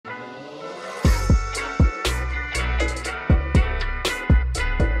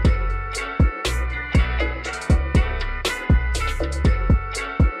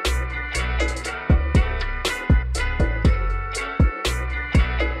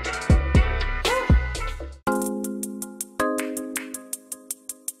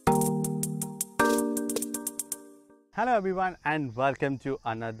Hello everyone and welcome to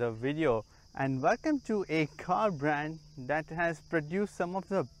another video, and welcome to a car brand that has produced some of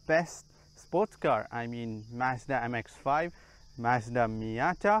the best sports car. I mean Mazda MX-5, Mazda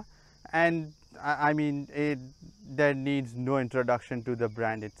Miata, and there needs no introduction to the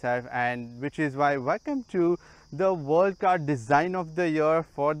brand itself, and which is why welcome to the World Car Design of the Year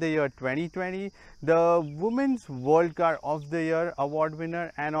for the year 2020, the Women's World Car of the Year award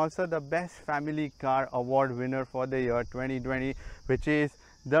winner, and also the Best Family Car award winner for the year 2020, which is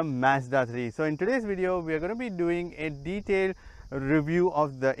the Mazda 3. So in today's video we are going to be doing a detailed review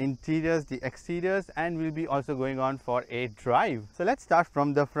of the interiors, the exteriors, and we'll be also going on for a drive. So let's start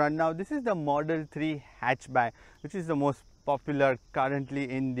from the front. Now this is the Model 3 hatchback, which is the most popular currently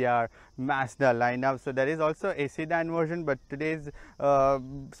in their Mazda lineup. So there is also a sedan version, but today's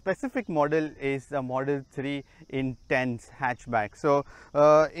specific model is the Model 3 Intense hatchback. So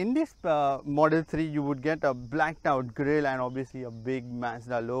in this Model 3 you would get a blacked out grille and obviously a big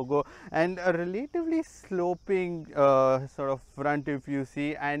Mazda logo and a relatively sloping sort of front, if you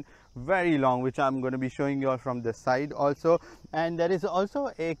see, and very long, which I'm going to be showing you all from the side also. And there is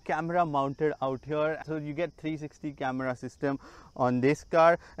also a camera mounted out here, so you get 360 camera system on this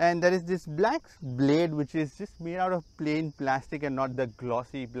car. And there is this black blade which is just made out of plain plastic and not the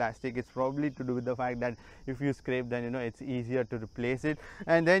glossy plastic. It's probably to do with the fact that if you scrape, then you know it's easier to replace it.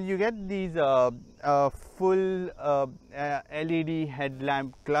 And then you get these full LED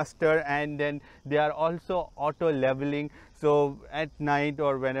headlamp cluster, and then they are also auto leveling. So at night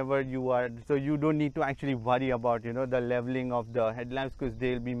or whenever you are, so you don't need to actually worry about the leveling of the headlamps, because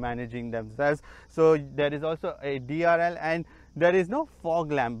they'll be managing themselves. So there is also a DRL, and there is no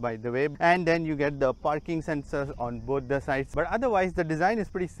fog lamp, by the way. And then you get the parking sensors on both the sides, but otherwise the design is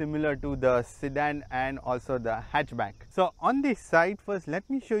pretty similar to the sedan and also the hatchback. So on the side, first let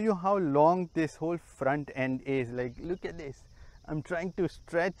me show you how long this whole front end is. Like, look at this. I'm trying to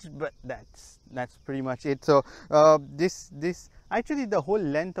stretch, but that's pretty much it. So this actually, the whole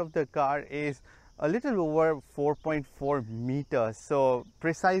length of the car is a little over 4.4 meters, so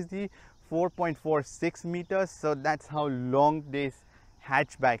precisely 4.46 meters. So that's how long this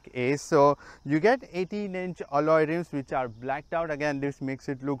hatchback is. So you get 18-inch alloy rims which are blacked out. Again, this makes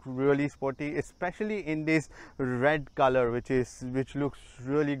it look really sporty, especially in this red color, which looks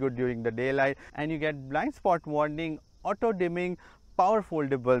really good during the daylight. And you get blind spot warning, auto dimming, power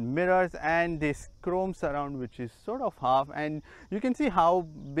foldable mirrors, and this chrome surround which is sort of half, and you can see how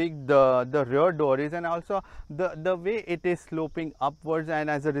big the rear door is, and also the way it is sloping upwards. And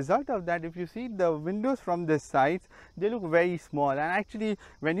as a result of that, if you see the windows from the sides, they look very small, and actually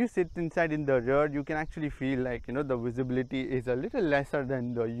when you sit inside in the rear, you can actually feel like the visibility is a little lesser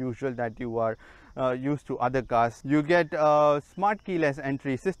than the usual that you are used to other cars. You get a smart keyless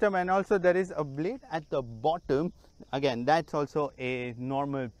entry system, and also there is a blade at the bottom. Again, that's also a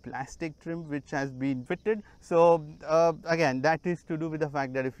normal plastic trim which has been fitted. So again, that is to do with the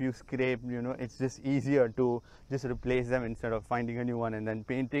fact that if you scrape, it's just easier to just replace them instead of finding a new one and then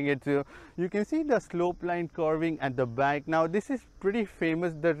painting it. So you can see the slope line curving at the back. Now this is pretty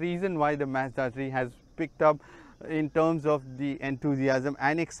famous. The reason why the Mazda 3 has picked up in terms of the enthusiasm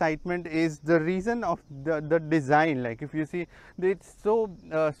and excitement is the reason of the design. Like, if you see, it's so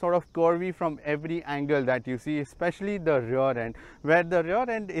sort of curvy from every angle that you see, especially the rear end, where the rear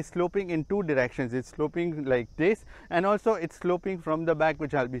end is sloping in two directions. It's sloping like this, and also it's sloping from the back,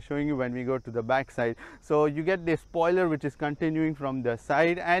 which I'll be showing you when we go to the back side. So you get this spoiler which is continuing from the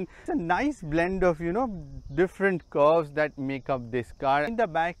side, and it's a nice blend of different curves that make up this car. In the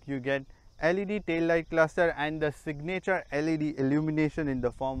back you get LED tail light cluster and the signature LED illumination in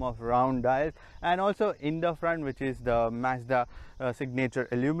the form of round dials, and also in the front, which is the Mazda signature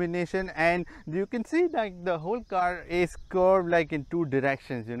illumination. And you can see that the whole car is curved like in two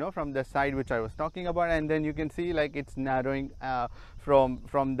directions, from the side, which I was talking about, and then you can see like it's narrowing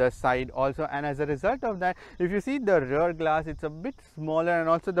from the side also. And as a result of that, if you see the rear glass, it's a bit smaller, and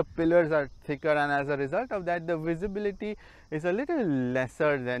also the pillars are thicker, and as a result of that, the visibility is a little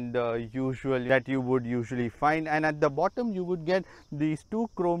lesser than the usual that you would usually find. And at the bottom you would get these two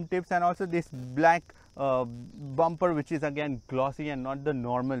chrome tips, and also this black bumper, which is again glossy and not the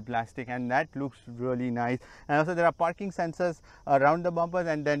normal plastic, and that looks really nice. And also there are parking sensors around the bumpers,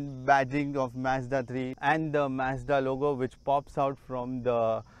 and then badging of Mazda 3 and the Mazda logo which pops out from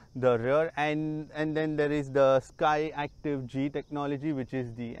the rear. And then there is the Sky Active G technology, which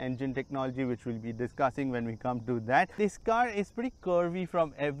is the engine technology, which we'll be discussing when we come to that. This car is pretty curvy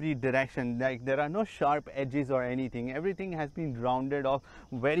from every direction. Like, there are no sharp edges or anything. Everything has been rounded off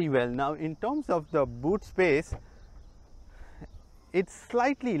very well. Now in terms of the boot space, it's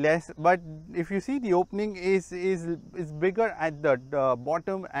slightly less, but if you see, the opening is bigger at the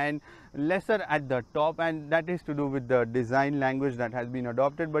bottom and lesser at the top, and that is to do with the design language that has been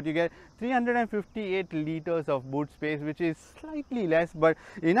adopted. But you get 358 liters of boot space, which is slightly less but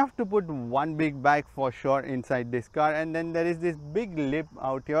enough to put one big bag for sure inside this car. And then there is this big lip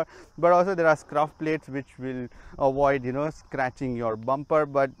out here, but also there are scruff plates which will avoid, you know, scratching your bumper.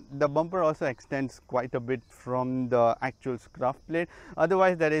 But the bumper also extends quite a bit from the actual scruff plate.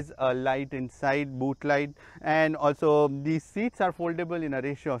 Otherwise, there is a light inside, boot light, and also these seats are foldable in a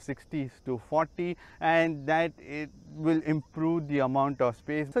ratio of 60:40, and that it will improve the amount of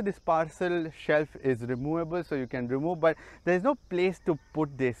space. So this parcel shelf is removable, so you can remove, but there is no place to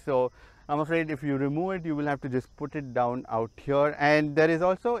put this. So I'm afraid if you remove it, you will have to just put it down out here. And there is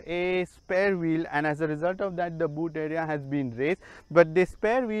also a spare wheel, and as a result of that, the boot area has been raised. But this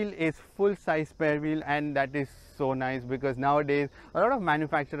spare wheel is full size spare wheel, and that is so nice, because nowadays a lot of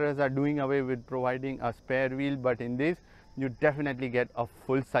manufacturers are doing away with providing a spare wheel, but in this you definitely get a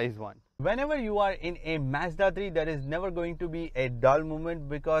full size one. Whenever you are in a Mazda 3, there is never going to be a dull moment,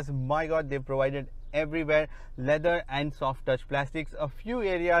 because my god, they provided everywhere leather and soft touch plastics. A few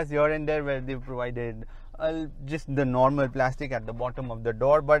areas here and there where they've provided just the normal plastic at the bottom of the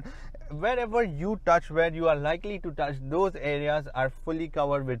door, but wherever you touch, where you are likely to touch, those areas are fully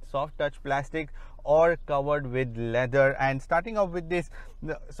covered with soft touch plastic or covered with leather. And starting off with this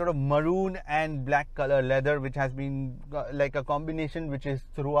sort of maroon and black color leather, which has been like a combination which is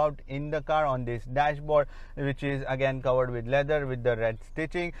throughout in the car on this dashboard, which is again covered with leather with the red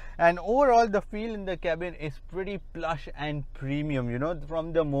stitching. And overall the feel in the cabin is pretty plush and premium, you know,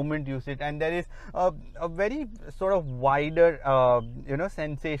 from the moment you sit. And there is a very sort of wider you know,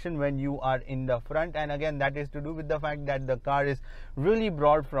 sensation when you are in the front, and again that is to do with the fact that the car is really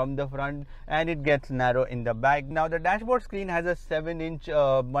broad from the front and it gets narrow in the back. Now the dashboard screen has a 7-inch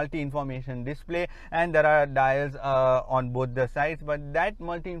multi-information display, and there are dials on both the sides, but that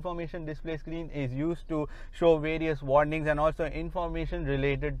multi-information display screen is used to show various warnings and also information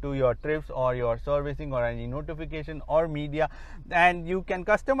related to your trips or your servicing or any notification or media. And you can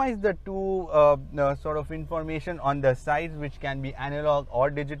customize the two sort of information on the sides, which can be analog or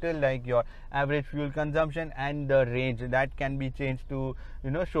digital, like your average fuel consumption and the range. That can be changed to,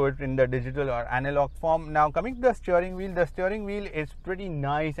 you know, show it in the digital or analog form. Now coming to the steering wheel is pretty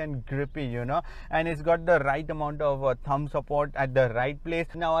nice and grippy, you know, and it's got the right amount of thumb support at the right place.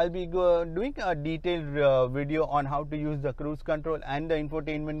 Now I'll be doing a detailed video on how to use the cruise control and the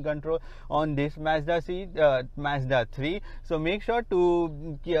infotainment control on this Mazda 3. So make sure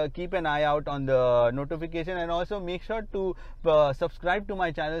to keep an eye out on the notification, and also make sure to subscribe to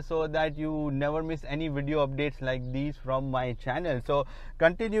my channel so that you never miss any video updates like these from my channel. So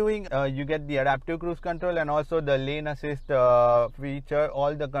continuing, you get the adaptive cruise control and also the lane assist feature,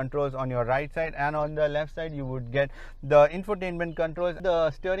 all the controls on your right side, and on the left side you would get the infotainment controls.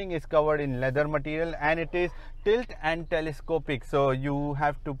 The steering is covered in leather material, and it is tilt and telescopic, so you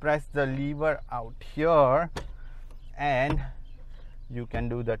have to press the lever out here and you can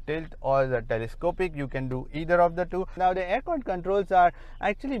do the tilt or the telescopic. You can do either of the two. Now the aircon controls are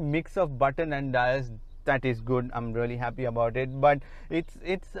actually mix of button and dials. That is good, I'm really happy about it, but it's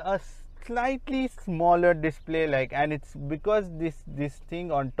a slightly smaller display, like, and it's because this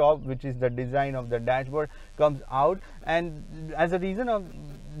thing on top, which is the design of the dashboard, comes out, and as a reason of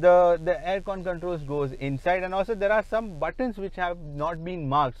the aircon controls goes inside. And also there are some buttons which have not been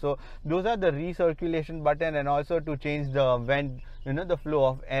marked, so those are the recirculation button and also to change the vent, you know, the flow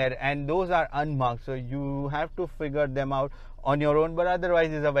of air, and those are unmarked, so you have to figure them out on your own. But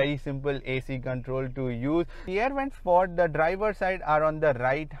otherwise it's a very simple AC control to use. The air vents for the driver side are on the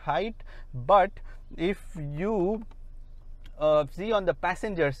right height, but if you see on the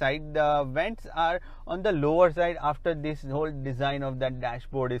passenger side, the vents are on the lower side after this whole design of that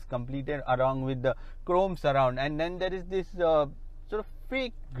dashboard is completed, along with the chrome surround. And then there is this sort of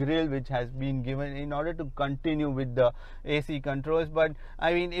fake grill which has been given in order to continue with the AC controls. But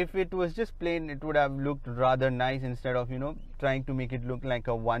I mean, if it was just plain, it would have looked rather nice instead of, you know, trying to make it look like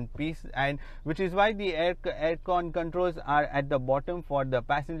a one piece, and which is why the aircon controls are at the bottom for the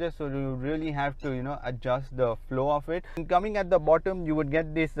passengers, so you really have to, you know, adjust the flow of it. And coming at the bottom, you would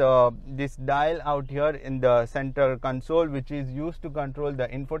get this this dial out here in the center console, which is used to control the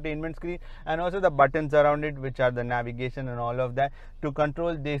infotainment screen, and also the buttons around it, which are the navigation and all of that, to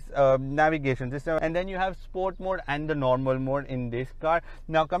control this navigation system. And then you have sport mode and the normal mode in this car.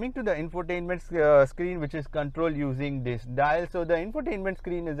 Now coming to the infotainment screen, which is controlled using this dial. So the infotainment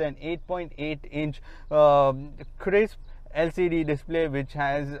screen is an 8.8-inch crisp LCD display which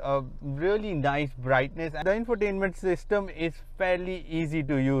has a really nice brightness. The infotainment system is fairly easy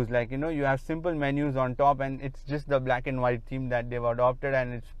to use, like you have simple menus on top, and it's just the black and white theme that they've adopted,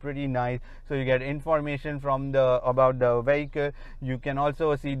 and it's pretty nice. So you get information from about the vehicle. You can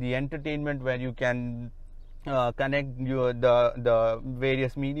also see the entertainment where you can connect the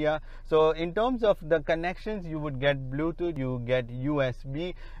various media. So in terms of the connections, you would get Bluetooth, you get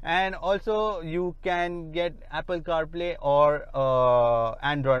USB, and also you can get Apple CarPlay or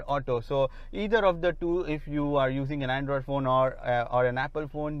Android Auto. So either of the two, if you are using an Android phone or an Apple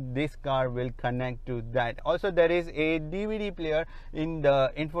phone, this car will connect to that. Also, there is a DVD player in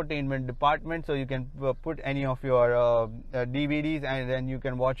the infotainment department, so you can put any of your DVDs and then you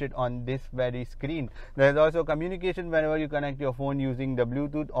can watch it on this very screen. There's also communication whenever you connect your phone using the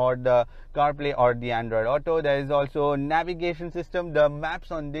Bluetooth or the CarPlay or the Android Auto. There is also navigation system. The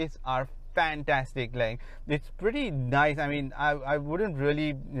maps on this are fantastic. Like, it's pretty nice. I mean, I wouldn't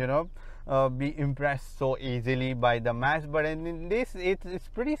really be impressed so easily by the maps, but in this it's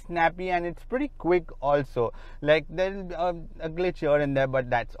pretty snappy and it's pretty quick also. Like, there's a glitch here and there, but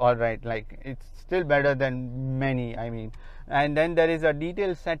that's all right. Like, it's still better than many, I mean. And then there is a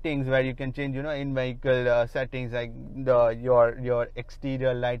detailed settings where you can change in vehicle settings, like your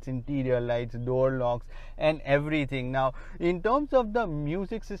exterior lights, interior lights, door locks, and everything. Now, in terms of the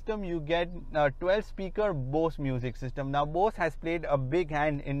music system, you get a 12 speaker Bose music system. Now, Bose has played a big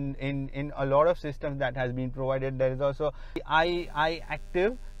hand in a lot of systems that has been provided. There is also the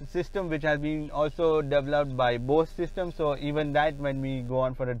iActive system, which has been also developed by Bose system. So even that, when we go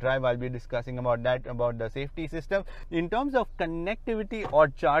on for a drive, I'll be discussing about that, about the safety system. In terms of connectivity or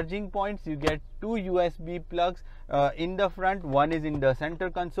charging points, you get two USB plugs in the front. One is in the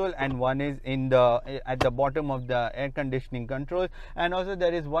center console and one is at the bottom of the air conditioning controls. And also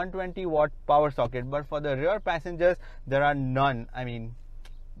there is 120-watt power socket, but for the rear passengers there are none. I mean,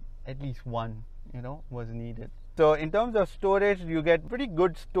 at least one was needed. So in terms of storage, you get pretty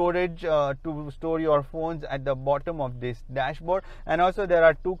good storage to store your phones at the bottom of this dashboard, and also there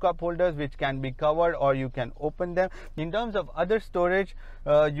are two cup holders which can be covered or you can open them. In terms of other storage,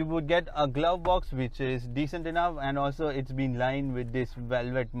 you would get a glove box which is decent enough, and also it's been lined with this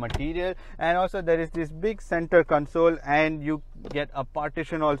velvet material. And also there is this big center console, and you get a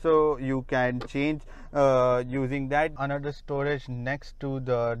partition also you can change using that. Another storage next to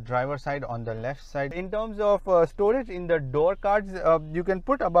the driver side on the left side. In terms of storage in the door cards, you can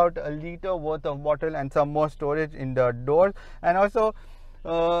put about a liter worth of bottle and some more storage in the doors. And also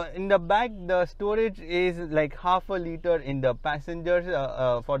in the back, the storage is like half a liter in the passengers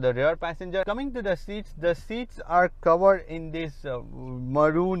for the rear passenger. Coming to the seats are covered in this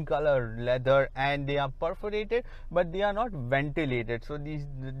maroon color leather, and they are perforated, but they are not ventilated. So these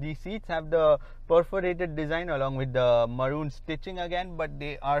seats have the perforated design along with the maroon stitching again, but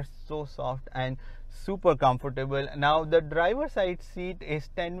they are so soft and super comfortable. Now, the driver side seat is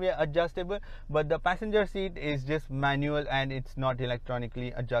 10-way adjustable, but the passenger seat is just manual and it's not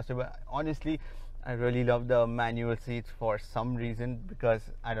electronically adjustable. Honestly, I really love the manual seats for some reason, because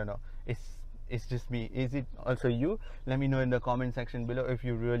I don't know, it's just me. Is it also you? Let me know in the comment section below if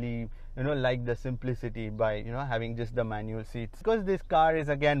you really like the simplicity by having just the manual seats. Because this car is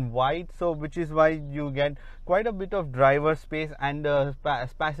again wide, so which is why you get quite a bit of driver space and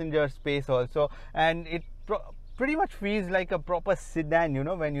passenger space also, and it pretty much feels like a proper sedan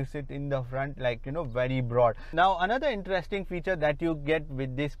when you sit in the front, like very broad. Now, another interesting feature that you get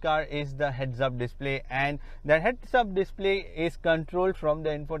with this car is the heads-up display, and that heads-up display is controlled from the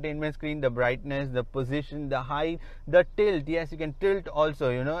infotainment screen. The brightness, the position, the height, the tilt. Yes, you can tilt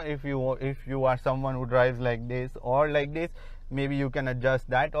also, if you are someone who drives like this or like this, maybe you can adjust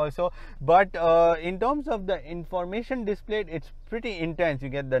that also. But in terms of the information displayed, it's pretty intense. You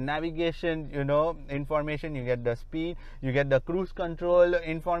get the navigation information, you get the speed, you get the cruise control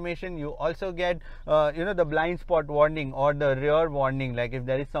information, you also get the blind spot warning or the rear warning. Like, if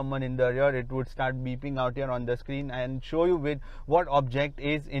there is someone in the rear, it would start beeping out here on the screen and show you with what object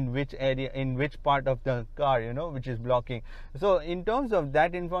is in which area, in which part of the car which is blocking. So in terms of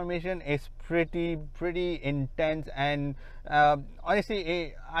that information, is pretty intense, and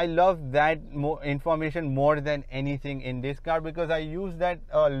honestly, I love that information more than anything in this car, because I use that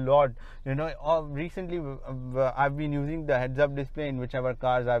a lot. Recently I've been using the heads-up display in whichever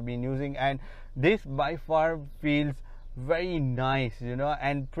cars I've been using, and this by far feels very nice,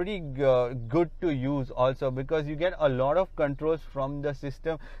 and pretty good to use also, because you get a lot of controls from the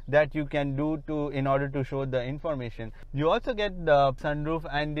system that you can do in order to show the information. You also get the sunroof,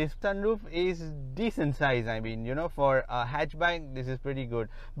 and this sunroof is decent size. I mean, for a hatchback, this is pretty good.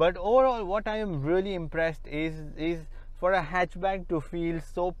 But overall, what I am really impressed is for a hatchback to feel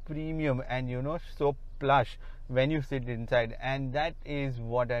so premium and so plush when you sit inside, and that is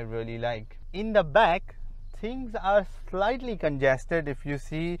what I really like. In the back, things are slightly congested. If you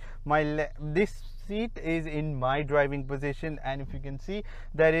see this seat is in my driving position, and if you can see,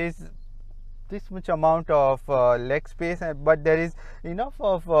 there is this much amount of leg space, but there is enough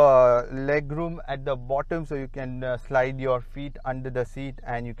of leg room at the bottom, so you can slide your feet under the seat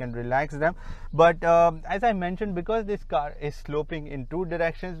and you can relax them. But as I mentioned, because this car is sloping in two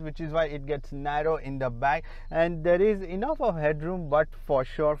directions, which is why it gets narrow in the back, and there is enough of headroom, but for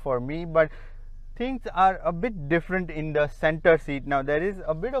sure for me. But things are a bit different in the center seat. Now there is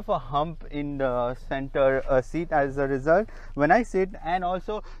a bit of a hump in the center seat as a result when I sit, and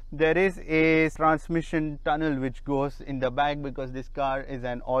also there is a transmission tunnel which goes in the back because this car is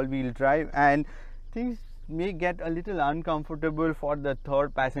an all-wheel drive, and things may get a little uncomfortable for the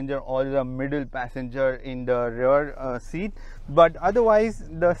third passenger or the middle passenger in the rear seat. But otherwise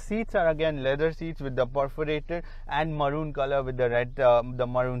the seats are again leather seats with the perforated and maroon color with the red the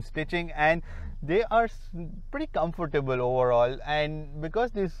maroon stitching, and they are pretty comfortable overall. And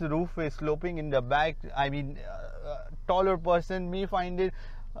because this roof is sloping in the back, I mean taller person may find it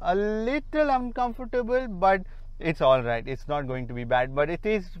a little uncomfortable, but it's all right, it's not going to be bad. But it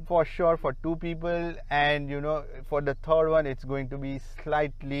is for sure for two people, and for the third one it's going to be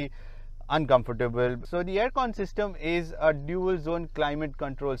slightly uncomfortable. So the aircon system is a dual zone climate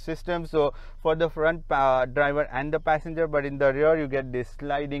control system, so for the front driver and the passenger, but in the rear you get this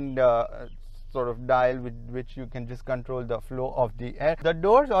sliding sort of dial with which you can just control the flow of the air. The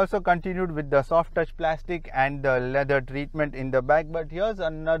doors also continued with the soft touch plastic and the leather treatment in the back. But here's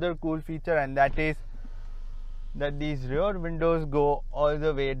another cool feature, and that is that these rear windows go all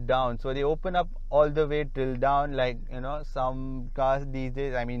the way down, so they open up all the way till down, like some cars these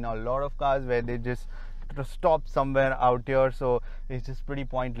days, I mean a lot of cars where they just stop somewhere out here, so it's just pretty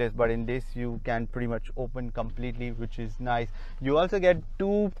pointless. But in this you can pretty much open completely, which is nice. You also get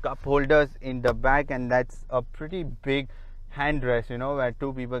two cup holders in the back, and that's a pretty big hand rest, where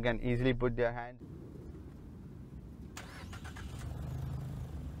two people can easily put their hands.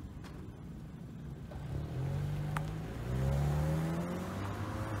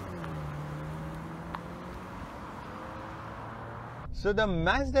 So the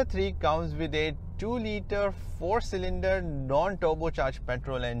Mazda 3 comes with a 2-liter 4-cylinder non-turbocharged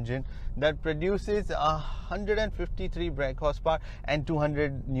petrol engine that produces 153 brake horsepower and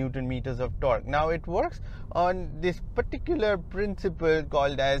 200 Newton meters of torque. Now it works on this particular principle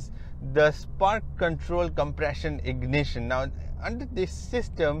called as the spark control compression ignition. Now under this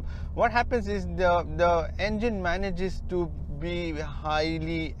system, what happens is the engine manages to be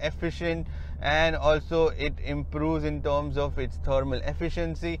highly efficient, and also it improves in terms of its thermal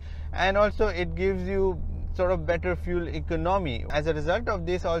efficiency, and also it gives you sort of better fuel economy. As a result of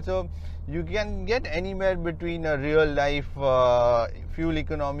this, also you can get anywhere between a real life fuel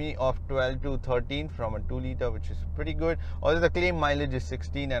economy of 12 to 13 from a 2-liter, which is pretty good. Although the claim mileage is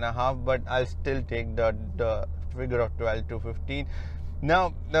 16.5, but I'll still take the figure of 12 to 15.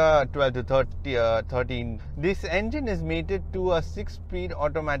 Now 12 to 13. This engine is mated to a 6-speed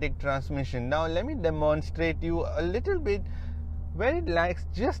automatic transmission. Now let me demonstrate you a little bit where it lags,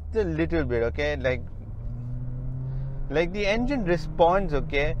 just a little bit, okay? Like the engine responds,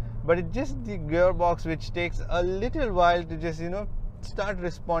 okay, but it's just the gearbox which takes a little while to just start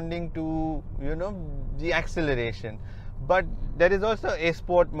responding to the acceleration. But there is also a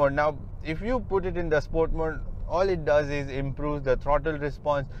sport mode. Now if you put it in the sport mode, all it does is improve the throttle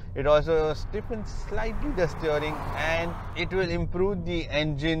response. It also stiffens slightly the steering, and it will improve the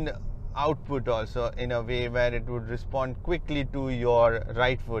engine output also in a way where it would respond quickly to your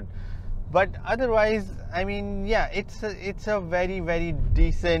right foot. But otherwise, I mean, yeah, it's a very, very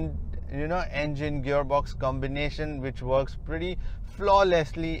decent engine gearbox combination which works pretty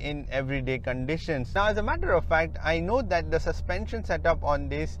flawlessly in everyday conditions. Now as a matter of fact, I know that the suspension setup on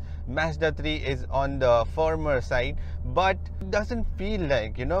this Mazda 3 is on the firmer side, but it doesn't feel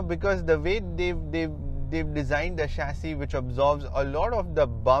like, because the way they've designed the chassis, which absorbs a lot of the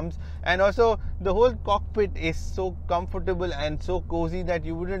bumps, and also the whole cockpit is so comfortable and so cozy that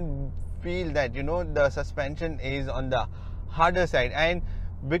you wouldn't feel that the suspension is on the harder side. And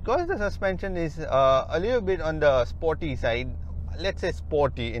because the suspension is a little bit on the sporty side, let's say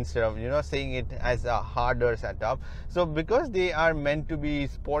sporty instead of saying it as a harder setup, so because they are meant to be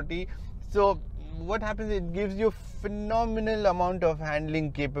sporty, so what happens, it gives you phenomenal amount of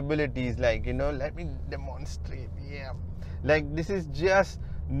handling capabilities. Like let me demonstrate. Yeah, like this is just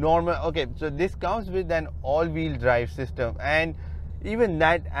normal. Okay, so this comes with an all-wheel drive system, and even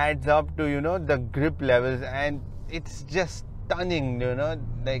that adds up to the grip levels, and it's just stunning, you know.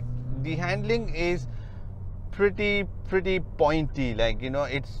 Like, the handling is pretty pointy, like, you know,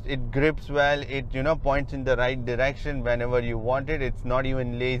 it grips well, it, you know, points in the right direction whenever you want it. It's not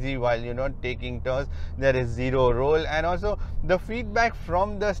even lazy while, you know, taking turns. There is zero roll, and also the feedback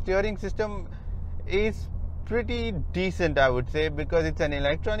from the steering system is pretty decent, I would say, because it's an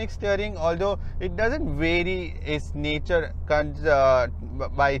electronic steering, although it doesn't vary its nature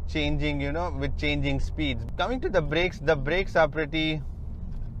by changing, you know, with changing speeds. Coming to the brakes are pretty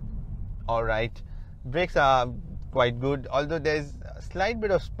alright. Brakes are quite good, although there's a slight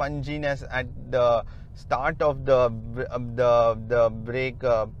bit of sponginess at the start of the brake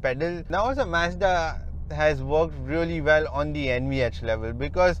pedal. Now also Mazda has worked really well on the NVH level,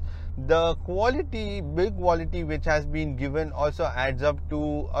 because the build quality which has been given also adds up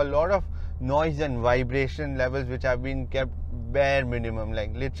to a lot of noise and vibration levels which have been kept bare minimum.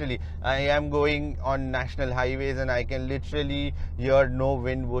 Like, literally, I am going on national highways and I can literally hear no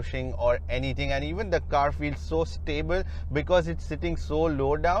wind whooshing or anything, and even the car feels so stable because it's sitting so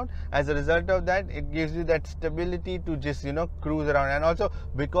low down. As a result of that, it gives you that stability to just, you know, cruise around. And also,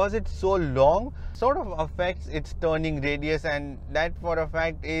 because it's so long, sort of affects its turning radius, and that for a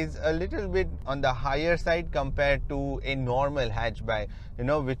fact is a little bit on the higher side compared to a normal hatchback, you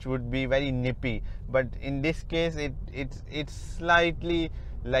know, which would be very nippy. But in this case, it's slightly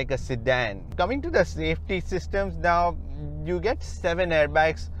like a sedan. Coming to the safety systems, now you get 7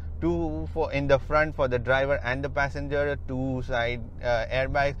 airbags, 2 in the front for the driver and the passenger, 2 side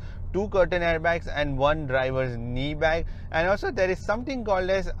airbags, 2 curtain airbags, and 1 driver's knee bag. And also there is something called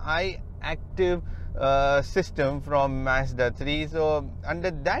as iActive system from Mazda 3. So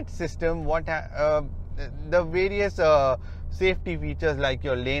under that system, the various safety features like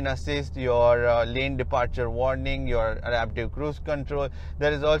your lane assist, your lane departure warning, your adaptive cruise control.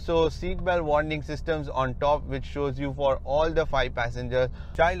 There is also seatbelt warning systems on top, which shows you for all the 5 passengers,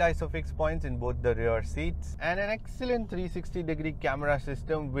 child isofix points in both the rear seats, and an excellent 360-degree camera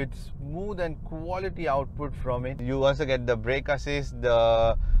system with smooth and quality output from it. You also get the brake assist,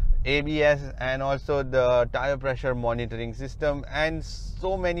 the ABS, and also the tire pressure monitoring system, and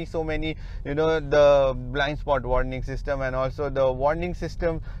so many, you know, the blind spot warning system, and also the warning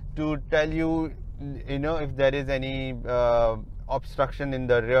system to tell you, you know, if there is any obstruction in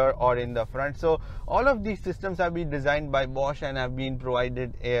the rear or in the front. So all of these systems have been designed by Bose and have been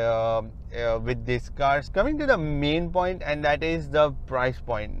provided with these cars. Coming to the main point, and that is the price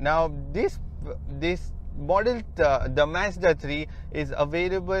point. Now this model, the Mazda 3, is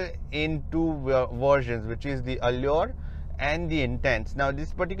available in 2 versions, which is the Allure and the Intense. Now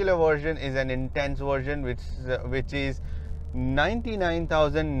this particular version is an Intense version, which is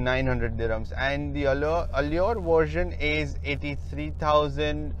 99,900 dirhams, and the Allure version is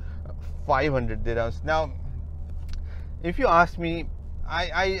 83,500 dirhams. Now, if you ask me,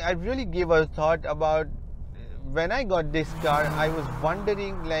 I really gave a thought about, when I got this car, I was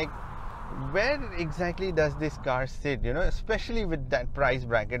wondering, like, where exactly does this car sit, you know, especially with that price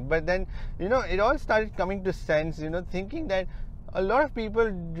bracket. But then, you know, it all started coming to sense, you know, thinking that a lot of people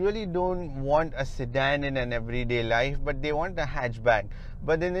really don't want a sedan in an everyday life, but they want a hatchback.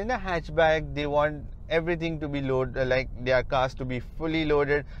 But then in a hatchback, they want everything to be loaded, like their cars to be fully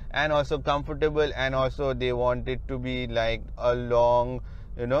loaded and also comfortable, and also they want it to be like a long,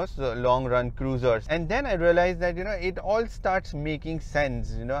 you know, so long run cruisers. And then I realized that, you know, it all starts making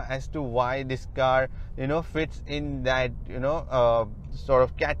sense, you know, as to why this car, you know, fits in that, you know, sort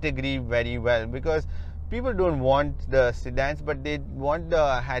of category very well, because people don't want the sedans, but they want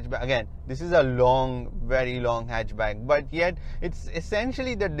the hatchback. Again, this is a long, very long hatchback, but yet it's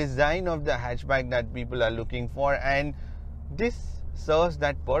essentially the design of the hatchback that people are looking for, and this serves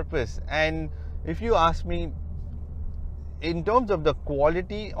that purpose. And if you ask me, in terms of the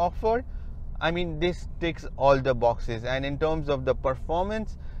quality offered, I mean, this ticks all the boxes. And in terms of the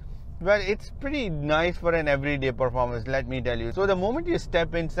performance, well, it's pretty nice for an everyday performance, let me tell you. So the moment you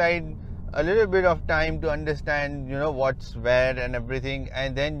step inside, a little bit of time to understand, you know, what's where and everything,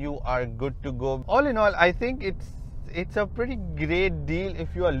 and then you are good to go. All in all, I think it's a pretty great deal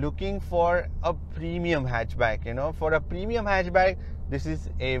if you are looking for a premium hatchback. You know, for a premium hatchback, this is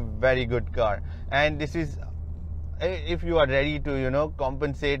a very good car. And this is, if you are ready to, you know,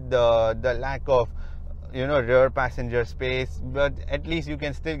 compensate the lack of, you know, rear passenger space, but at least you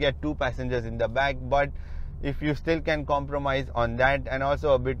can still get 2 passengers in the back. But if you still can compromise on that, and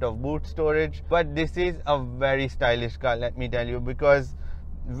also a bit of boot storage. But this is a very stylish car, let me tell you, because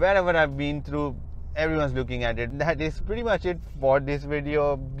wherever I've been through, everyone's looking at it. That is pretty much it for this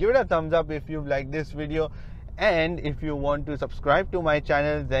video. Give it a thumbs up if you like this video, And if you want to subscribe to my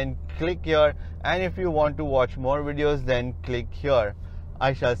channel, then click here, and if you want to watch more videos, then click here.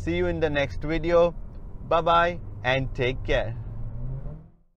 I shall see you in the next video. Bye bye and take care.